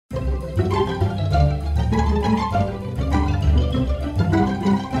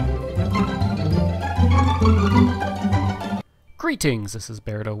Greetings, this is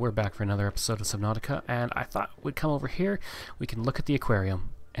Bairdo. We're back for another episode of Subnautica, and I thought we'd come over here. We can look at the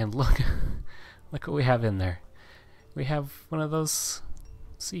aquarium, and look what we have in there. We have one of those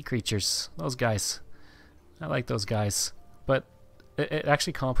sea creatures, those guys. I like those guys, but it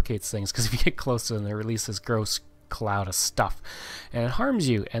actually complicates things, because if you get close to them, they release this gross cloud of stuff, and it harms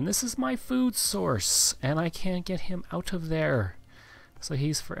you, and this is my food source, and I can't get him out of there. So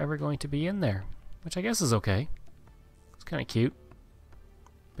he's forever going to be in there, which I guess is okay. It's kind of cute.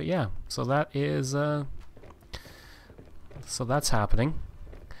 But yeah, so that is, so that's happening.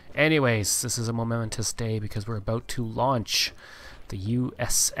 Anyways, this is a momentous day because we're about to launch the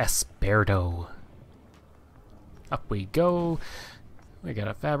USS Bairdo. Up we go. We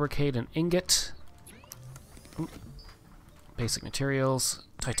gotta fabricate an ingot. Ooh. Basic materials,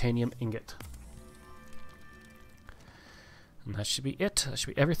 titanium ingot. And that should be it. That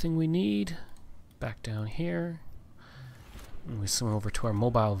should be everything we need. Back down here. And we swim over to our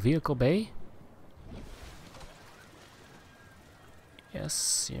mobile vehicle bay.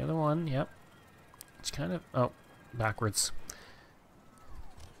 Yes, you're the one, yep. It's kind of, oh, backwards.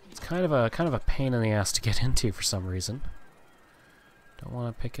 It's kind of a pain in the ass to get into for some reason. Don't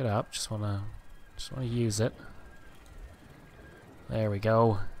want to pick it up, just want to use it. There we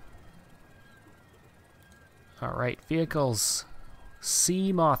go. Alright, vehicles.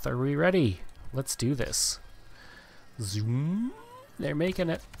 Sea Moth, are we ready? Let's do this. Zoom. They're making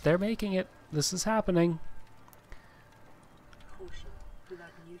it. They're making it. This is happening.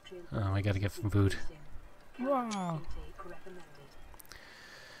 Oh, I gotta get some food. Wow.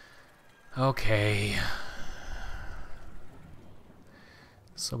 Okay.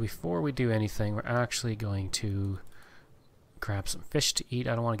 So before we do anything, we're actually going to grab some fish to eat.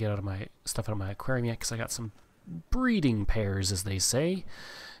 I don't want to get out of my stuff out of my aquarium yet because I got some breeding pairs, as they say,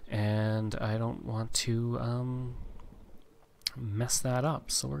 and I don't want to mess that up.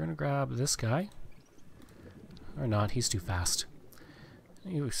 So we're gonna grab this guy, or not. He's too fast.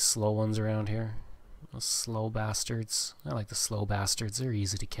 You slow ones around here, those slow bastards. I like the slow bastards. They're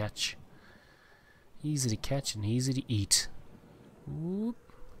easy to catch. Easy to catch and easy to eat. Whoop.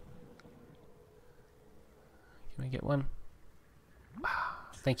 Can I get one? Ah,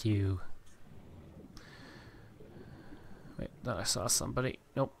 thank you. Wait, thought I saw somebody.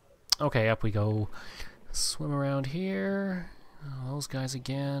 Nope. Okay, up we go. Swim around here. Oh, those guys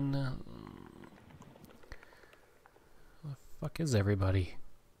again. Where the fuck is everybody?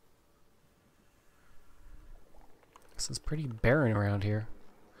 This is pretty barren around here.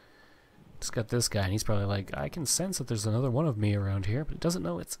 Just got this guy, and he's probably like, I can sense that there's another one of me around here, but he doesn't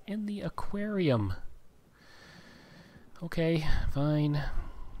know it's in the aquarium. Okay, fine.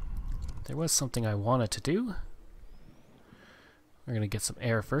 There was something I wanted to do. We're gonna get some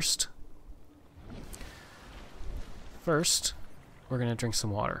air first. First, we're gonna drink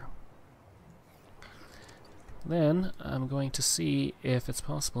some water. Then, I'm going to see if it's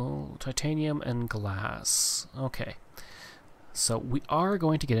possible. Titanium and glass. Okay. So, we are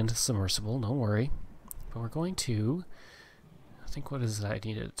going to get into the submersible, don't worry. But we're going to... I think, what is that I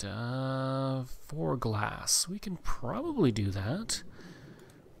needed? 4 glass. We can probably do that.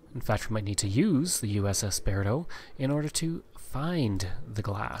 In fact, we might need to use the USS Bairdo in order to find the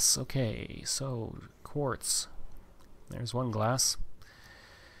glass. Okay, so quartz. There's 1 glass.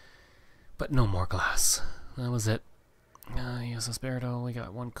 But no more glass. That was it. USS Bairdo, we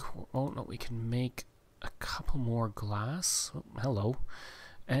got 1 oh no, we can make a couple more glass. Oh, hello.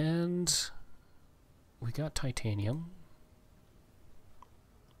 And we got titanium.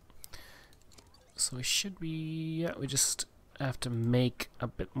 So we should be, yeah, we just have to make a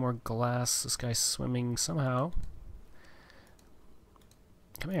bit more glass. This guy's swimming somehow.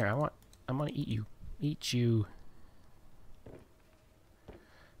 Come here, I want to eat you. Eat you.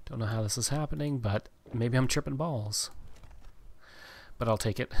 Don't know how this is happening, but maybe I'm tripping balls. But I'll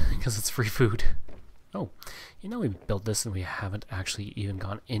take it, because it's free food. Oh, you know we built this and we haven't actually even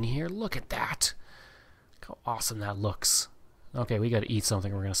gone in here? Look at that! Look how awesome that looks. Okay, we gotta eat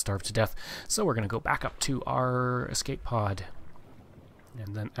something or we're gonna starve to death. So we're gonna go back up to our escape pod.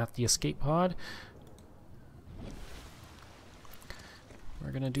 And then at the escape pod,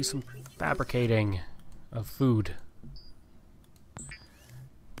 we're gonna do some fabricating of food.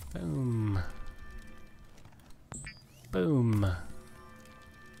 Boom. Boom.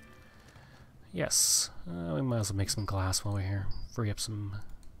 Yes. We might as well make some glass while we're here. Free up some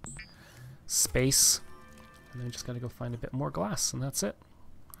space. And then we just gotta go find a bit more glass, and that's it.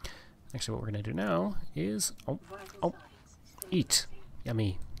 Actually, what we're gonna do now is... Oh! Eat!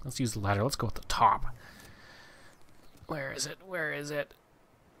 Yummy. Let's use the ladder. Let's go at the top. Where is it? Where is it?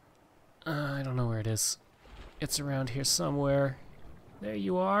 I don't know where it is. It's around here somewhere. There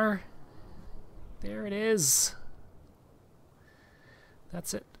you are. There it is.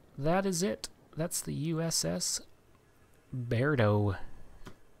 That's it. That is it. That's the USS Bairdo.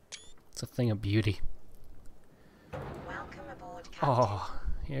 It's a thing of beauty. Welcome aboard, Captain. Oh,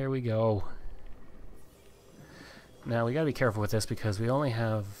 here we go. Now we gotta be careful with this because we only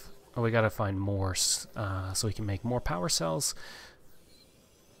have... Oh, we gotta find more so we can make more power cells.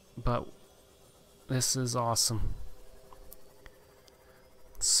 But this is awesome.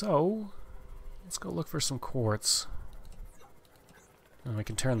 So, let's go look for some quartz. And we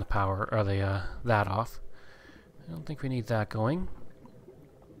can turn the power, or the that off. I don't think we need that going.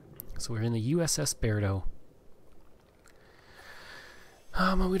 So we're in the USS Bairdo.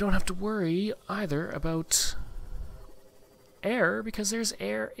 We don't have to worry either about air, because there's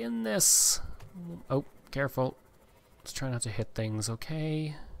air in this. Oh, careful. Let's try not to hit things,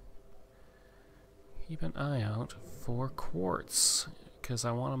 okay? Keep an eye out for quartz, because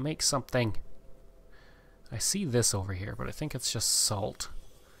I want to make something. I see this over here, but I think it's just salt.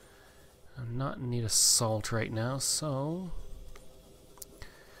 I'm not in need of salt right now, so...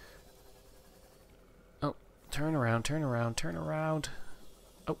 Oh, turn around, turn around, turn around.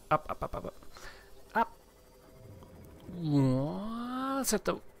 Oh, up, up, up, up, up. Up! Let's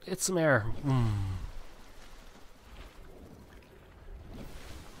hit some air.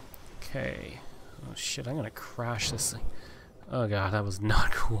 Okay. Oh shit, I'm gonna crash this thing. Oh god, that was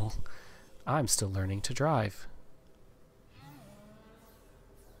not cool. I'm still learning to drive.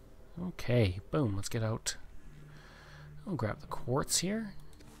 Okay, boom, let's get out. I'll grab the quartz here.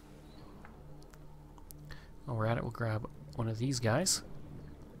 While we're at it, we'll grab one of these guys.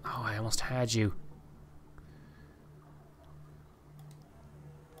 Oh, I almost had you.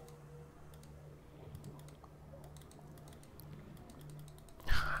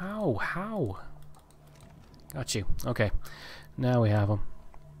 How? Got you. Okay, now we have them.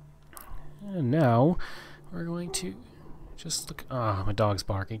 And now we're going to just look. Ah, my dog's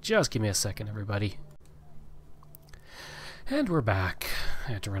barking. Just give me a second, everybody. And we're back.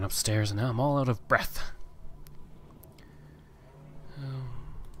 I had to run upstairs, and now I'm all out of breath.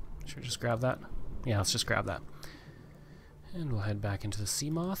 Should we just grab that? Yeah, let's just grab that. And we'll head back into the sea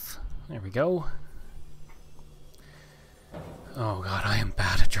moth. There we go. Oh god, I am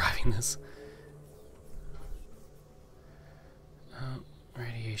bad at driving this.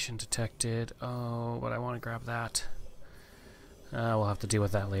 Radiation detected. Oh, but I want to grab that. We'll have to deal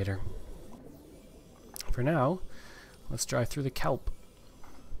with that later. For now, let's drive through the kelp.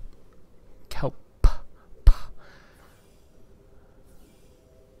 Kelp.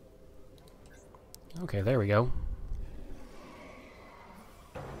 Okay, there we go.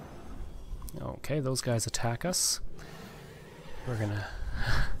 Okay, those guys attack us. We're gonna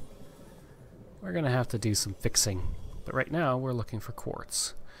have to do some fixing. But right now, we're looking for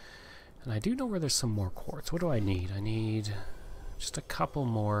quartz. And I do know where there's some more quartz. What do I need? I need just a couple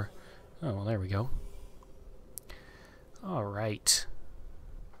more. Oh, well, there we go. Alright.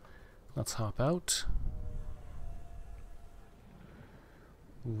 Let's hop out.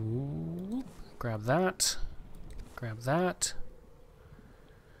 Ooh, grab that. Grab that.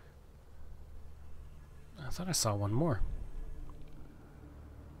 I thought I saw one more.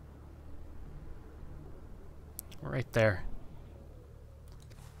 Right there.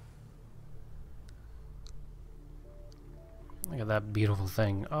 Look at that beautiful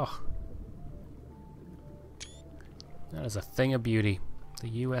thing. Oh. That is a thing of beauty.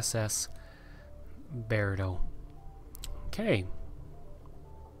 The USS Bairdo. Okay.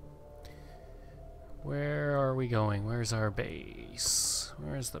 Where are we going? Where's our base?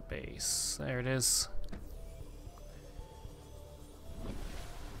 Where's the base? There it is.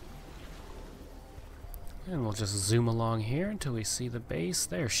 And we'll just zoom along here until we see the base.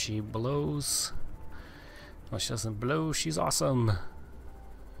 There she blows. Well, she doesn't blow, she's awesome.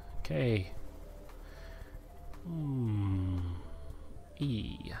 Okay.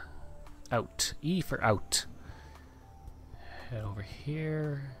 E. Out. E for out. Head over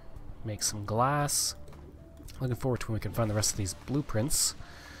here. Make some glass. Looking forward to when we can find the rest of these blueprints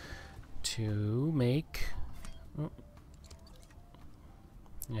to make... Oh.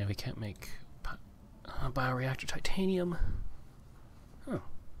 Yeah, we can't make bioreactor titanium. Oh.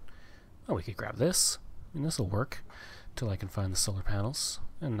 Oh, we could grab this. I mean, this will work till I can find the solar panels.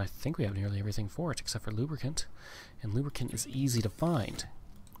 And I think we have nearly everything for it except for lubricant. And lubricant is easy to find.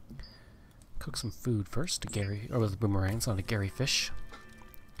 Cook some food first to Gary, or with the boomerangs on a Gary fish.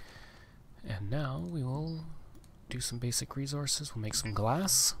 And now we will do some basic resources. We'll make some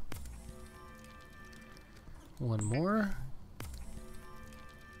glass. One more.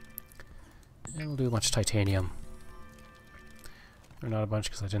 And we'll do a bunch of titanium. Or not a bunch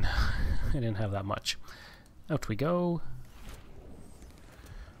because I didn't I didn't have that much. Out we go.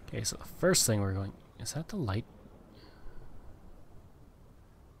 Okay, so the first thing we're going, is that the light?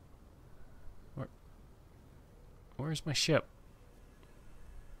 Where's my ship?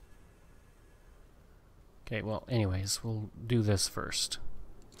 Okay, well, anyways, we'll do this first.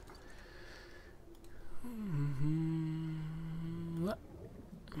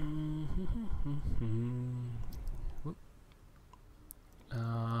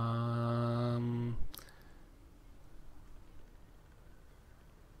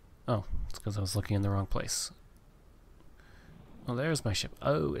 Oh, it's because I was looking in the wrong place. Oh, there's my ship.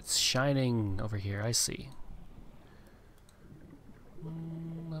 Oh, it's shining over here. I see.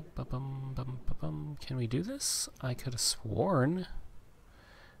 Can we do this? I could have sworn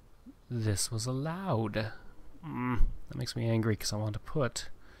this was allowed. That makes me angry because I wanted to put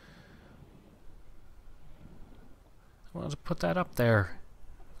that up there.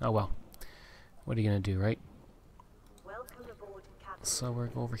 Oh well. What are you gonna do, right? Welcome aboard, Captain. So we're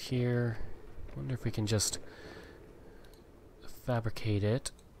over here. Wonder if we can just fabricate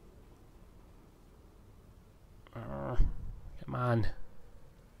it. Come on.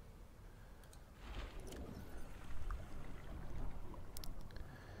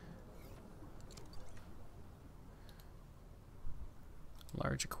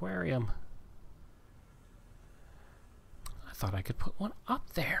 Large aquarium. I thought I could put one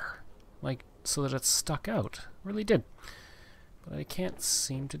up there, like so that it's stuck out. Really did. But I can't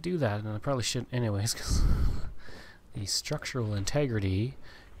seem to do that, and I probably shouldn't anyways, because the structural integrity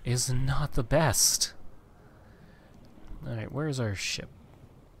is not the best. Alright, where's our ship?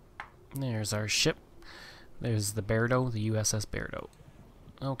 There's our ship. There's the Bairdo, the USS Bairdo.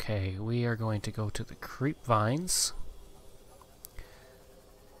 Okay, we are going to go to the creep vines.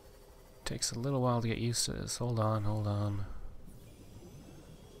 Takes a little while to get used to this. Hold on, hold on.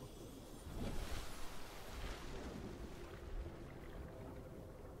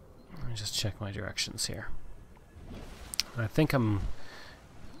 Let me just check my directions here. I think I'm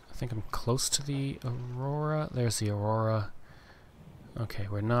close to the Aurora. There's the Aurora. Okay,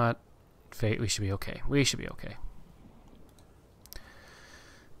 we're not we should be okay. We should be okay.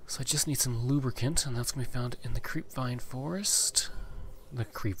 So I just need some lubricant, and that's going to be found in the creepvine forest. The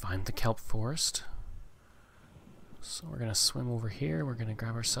Kelp Forest. So we're going to swim over here. We're going to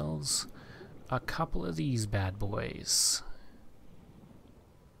grab ourselves a couple of these bad boys.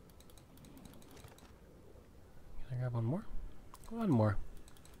 Can I grab one more? One more.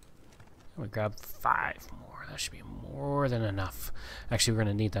 I'm going to grab 5 more. That should be more than enough. Actually, we're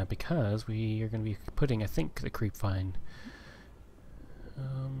going to need that because we are going to be putting, I think, the creepvine.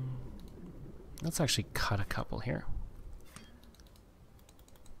 Let's actually cut a couple here.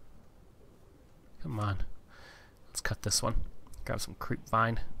 Come on. Let's cut this one. Grab some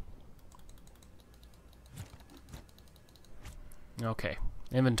creepvine. Okay.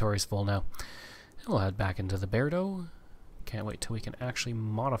 Inventory's full now. And we'll head back into the Bairdo. Can't wait till we can actually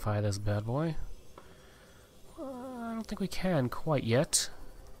modify this bad boy. I don't think we can quite yet.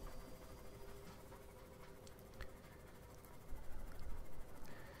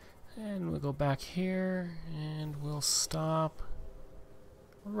 And we'll go back here, and we'll stop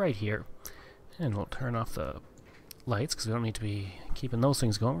right here. And we'll turn off the lights, because we don't need to be keeping those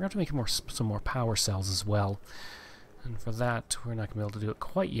things going. We're going to have to make some more power cells as well. And for that, we're not going to be able to do it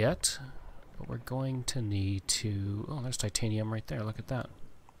quite yet. But we're going to need to... Oh, there's titanium right there. Look at that.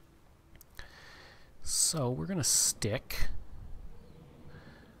 So we're going to stick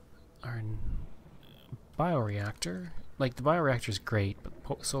our bioreactor. Like, the bioreactor is great,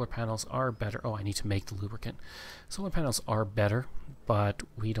 but solar panels are better. Oh, I need to make the lubricant. Solar panels are better, but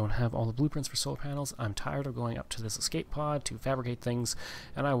we don't have all the blueprints for solar panels. I'm tired of going up to this escape pod to fabricate things,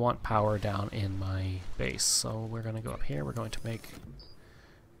 and I want power down in my base. So we're going to go up here. We're going to make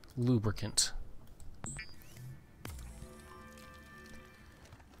lubricant.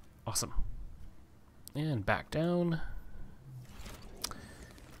 Awesome. And back down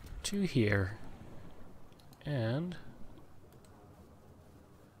to here. And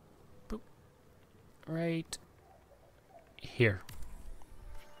boop, right here.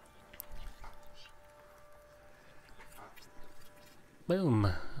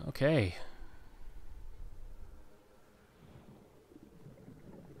 Boom. Okay.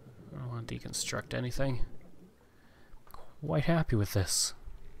 I don't want to deconstruct anything. Quite happy with this.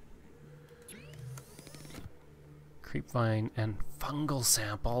 Creepvine and fungal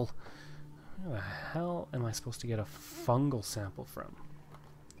sample. Where the hell am I supposed to get a fungal sample from?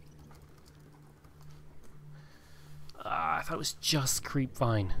 I thought it was just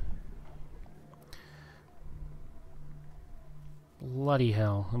creepvine. Bloody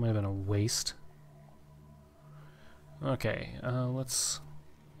hell, that might have been a waste. Okay, let's...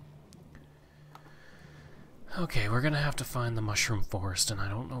 Okay, we're gonna have to find the mushroom forest, and I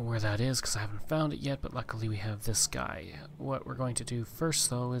don't know where that is because I haven't found it yet, but luckily we have this guy. What we're going to do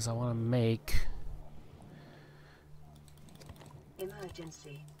first, though, is I want to make...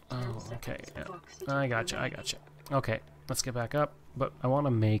 Emergency. Oh, okay. Yeah. I gotcha. Okay, let's get back up, but I want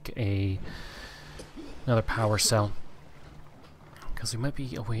to make another power cell because we might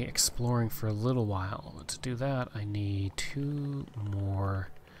be away exploring for a little while. To do that, I need 2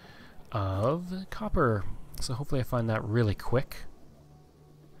 more of copper. So hopefully I find that really quick.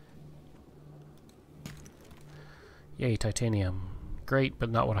 Yay, titanium. Great,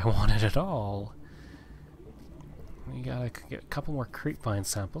 but not what I wanted at all. We gotta get a couple more creepvine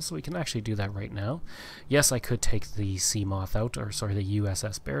samples, so we can actually do that right now. Yes, I could take the sea moth out, or sorry, the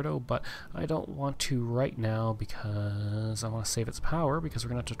USS Bairdo, but I don't want to right now because I want to save its power, because we're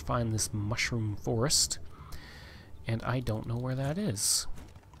gonna have to find this mushroom forest, and I don't know where that is.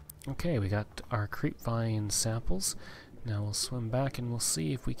 Okay, we got our creepvine samples. Now we'll swim back and we'll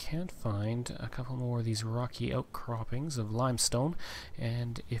see if we can't find a couple more of these rocky outcroppings of limestone,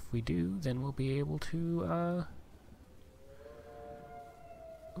 and if we do, then we'll be able to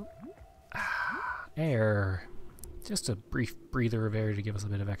air. Just a brief breather of air to give us a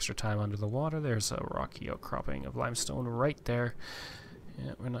bit of extra time under the water. There's a rocky outcropping of limestone right there.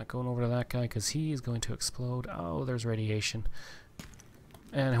 Yeah, we're not going over to that guy because he is going to explode. Oh, there's radiation.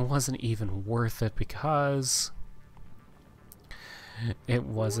 And it wasn't even worth it because it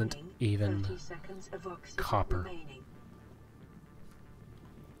wasn't even copper.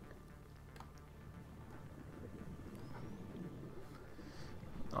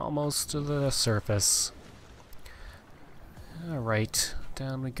 Almost to the surface. Alright,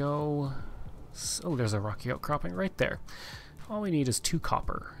 down we go. Oh, there's a rocky outcropping right there. All we need is 2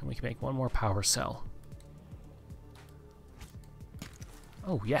 copper, and we can make 1 more power cell.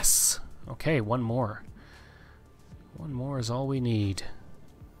 Oh, yes! Okay, 1 more. 1 more is all we need.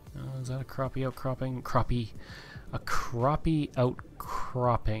 Is that a crappie outcropping? A crappie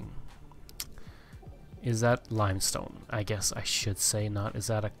outcropping. Is that limestone? I guess I should say not. Is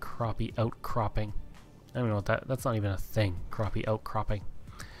that a crappie outcropping? I don't know what that's not even a thing. Crappie outcropping.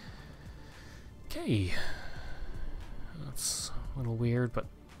 Okay. That's a little weird, but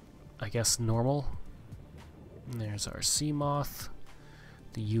I guess normal. And there's our sea moth.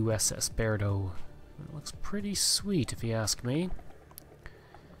 The USS Bairdo. It looks pretty sweet if you ask me.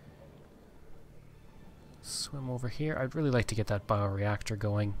 Swim over here. I'd really like to get that bioreactor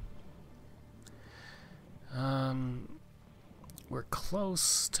going. We're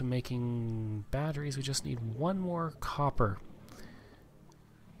close to making batteries. We just need 1 more copper.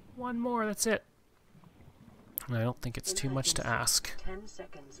 1 more, that's it. And I don't think it's too much to ask. 10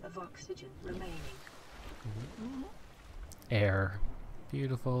 seconds of oxygen remaining. Air.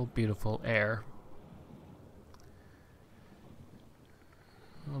 Beautiful, beautiful air.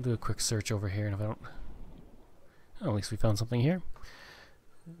 I'll do a quick search over here, and if I don't... Oh, at least we found something here.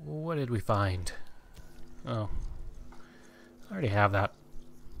 What did we find? Oh. I already have that.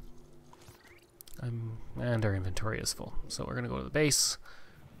 And our inventory is full. So we're going to go to the base.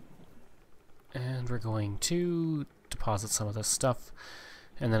 And we're going to deposit some of this stuff.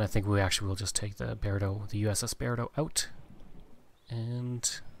 And then I think we actually will just take the Bairdo, the USS Bairdo out. And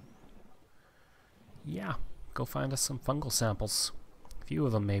yeah, go find us some fungal samples. A few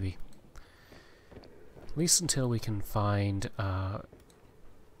of them maybe. At least until we can find oh,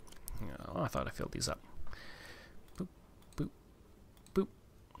 I thought I filled these up. Boop, boop, boop.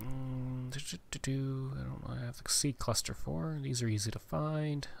 I don't know, I have the seed cluster 4. These are easy to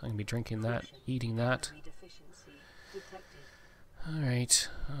find. I'm going to be drinking that, eating that. Alright,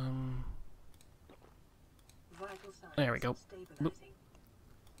 there we go. Boop.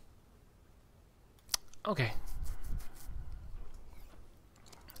 Okay.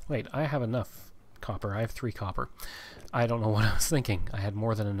 Wait, I have enough copper. I have 3 copper. I don't know what I was thinking. I had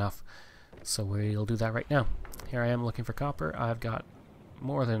more than enough. So we'll do that right now. Here I am looking for copper. I've got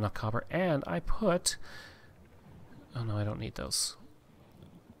more than enough copper. And I put... Oh no, I don't need those.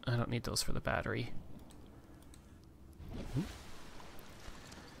 I don't need those for the battery.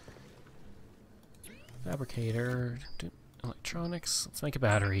 Fabricator. Electronics. Let's make a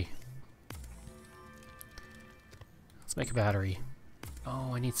battery. Let's make a battery.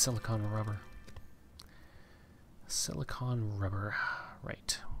 Oh, I need silicon rubber. Silicon rubber.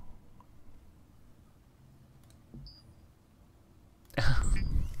 Right.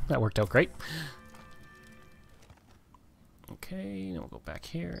 That worked out great. Okay, then we'll go back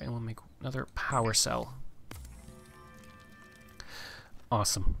here and we'll make another power cell.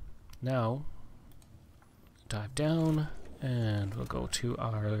 Awesome. Now, dive down, and we'll go to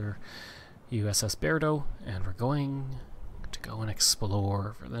our USS Bairdo, and we're going to go and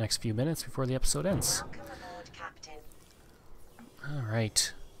explore for the next few minutes before the episode ends. Welcome aboard, Captain.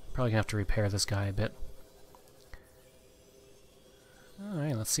 Alright. Probably gonna have to repair this guy a bit.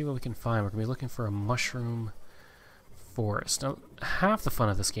 Alright, let's see what we can find. We're gonna be looking for a mushroom forest. Now, half the fun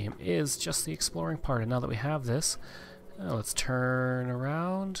of this game is just the exploring part, and now that we have this, let's turn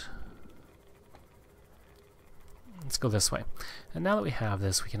around. Let's go this way. And now that we have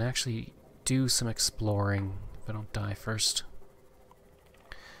this, we can actually do some exploring if I don't die first.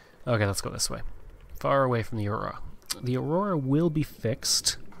 Okay, let's go this way. Far away from the Aurora. The Aurora will be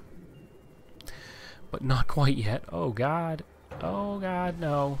fixed, but not quite yet. Oh god. Oh god,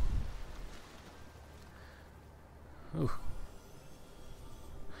 no. Ooh.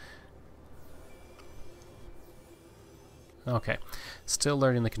 Okay. Still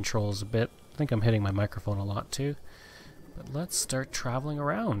learning the controls a bit. I think I'm hitting my microphone a lot too. But let's start traveling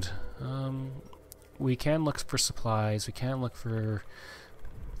around. We can look for supplies, we can look for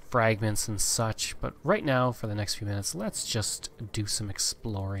fragments and such, but right now, for the next few minutes, let's just do some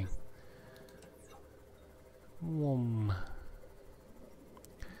exploring.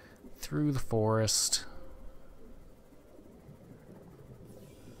 Through the forest.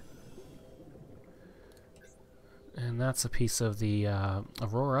 And that's a piece of the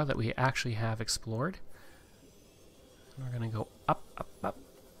Aurora that we actually have explored. We're gonna go up, up, up.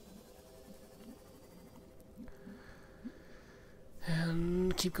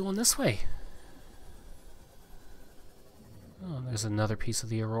 And keep going this way. Oh, there's another piece of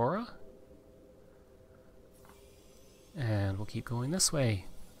the Aurora. And we'll keep going this way.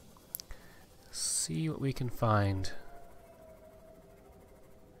 See what we can find.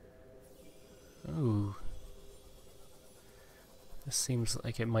 Ooh. This seems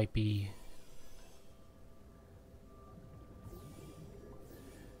like it might be...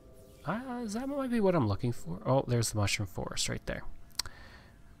 that might be what I'm looking for. Oh, there's the mushroom forest right there.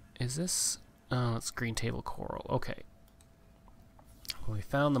 Is this... Oh, it's green table coral. Okay. Well, we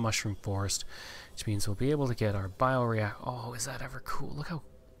found the mushroom forest, which means we'll be able to get our bioreactor. Oh, is that ever cool? Look how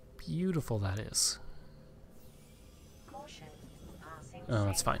beautiful that is. Oh,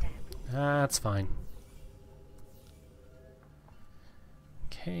 that's fine. That's fine.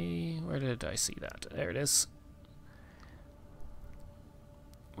 Okay, where did I see that? There it is.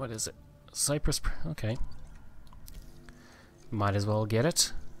 What is it? Cypress. Okay. Might as well get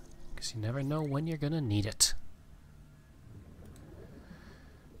it, because you never know when you're gonna need it.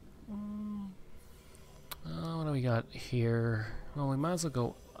 What do we got here? Well, we might as well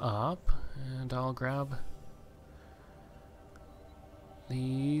go up, and I'll grab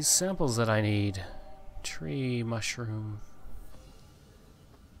these samples that I need. Tree, mushroom.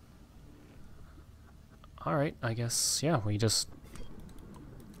 Alright, I guess, yeah, we just...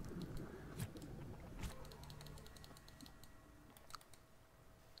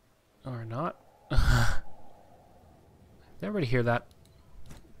 Or not. Did everybody hear that?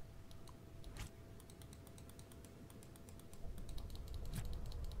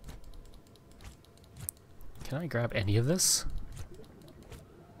 Can I grab any of this?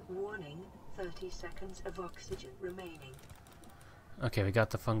 Warning, 30 seconds of oxygen remaining. Okay, we got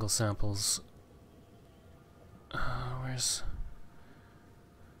the fungal samples. Where's...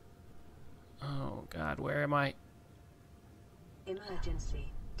 Oh god, where am I?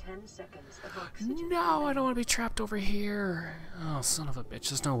 Emergency. 10 seconds of oxygen. No, I don't want to be trapped over here. Oh, son of a bitch.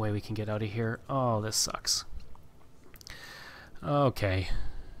 There's no way we can get out of here. Oh, this sucks. Okay.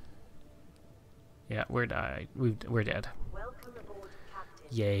 Yeah, we're dead. Welcome aboard, Captain.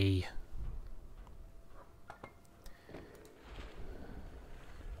 Yay.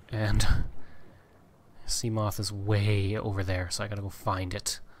 And Seamoth is way over there, so I gotta go find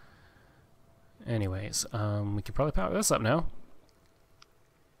it. Anyways, we can probably power this up now.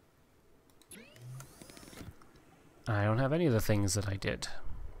 I don't have any of the things that I did.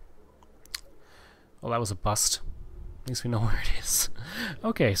 Well, that was a bust. At least we know where it is.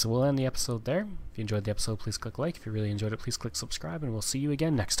 Okay, so we'll end the episode there. If you enjoyed the episode, please click like. If you really enjoyed it, please click subscribe, and we'll see you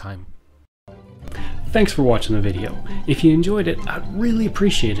again next time. Thanks for watching the video. If you enjoyed it, I'd really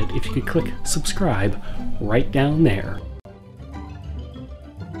appreciate it if you could click subscribe right down there.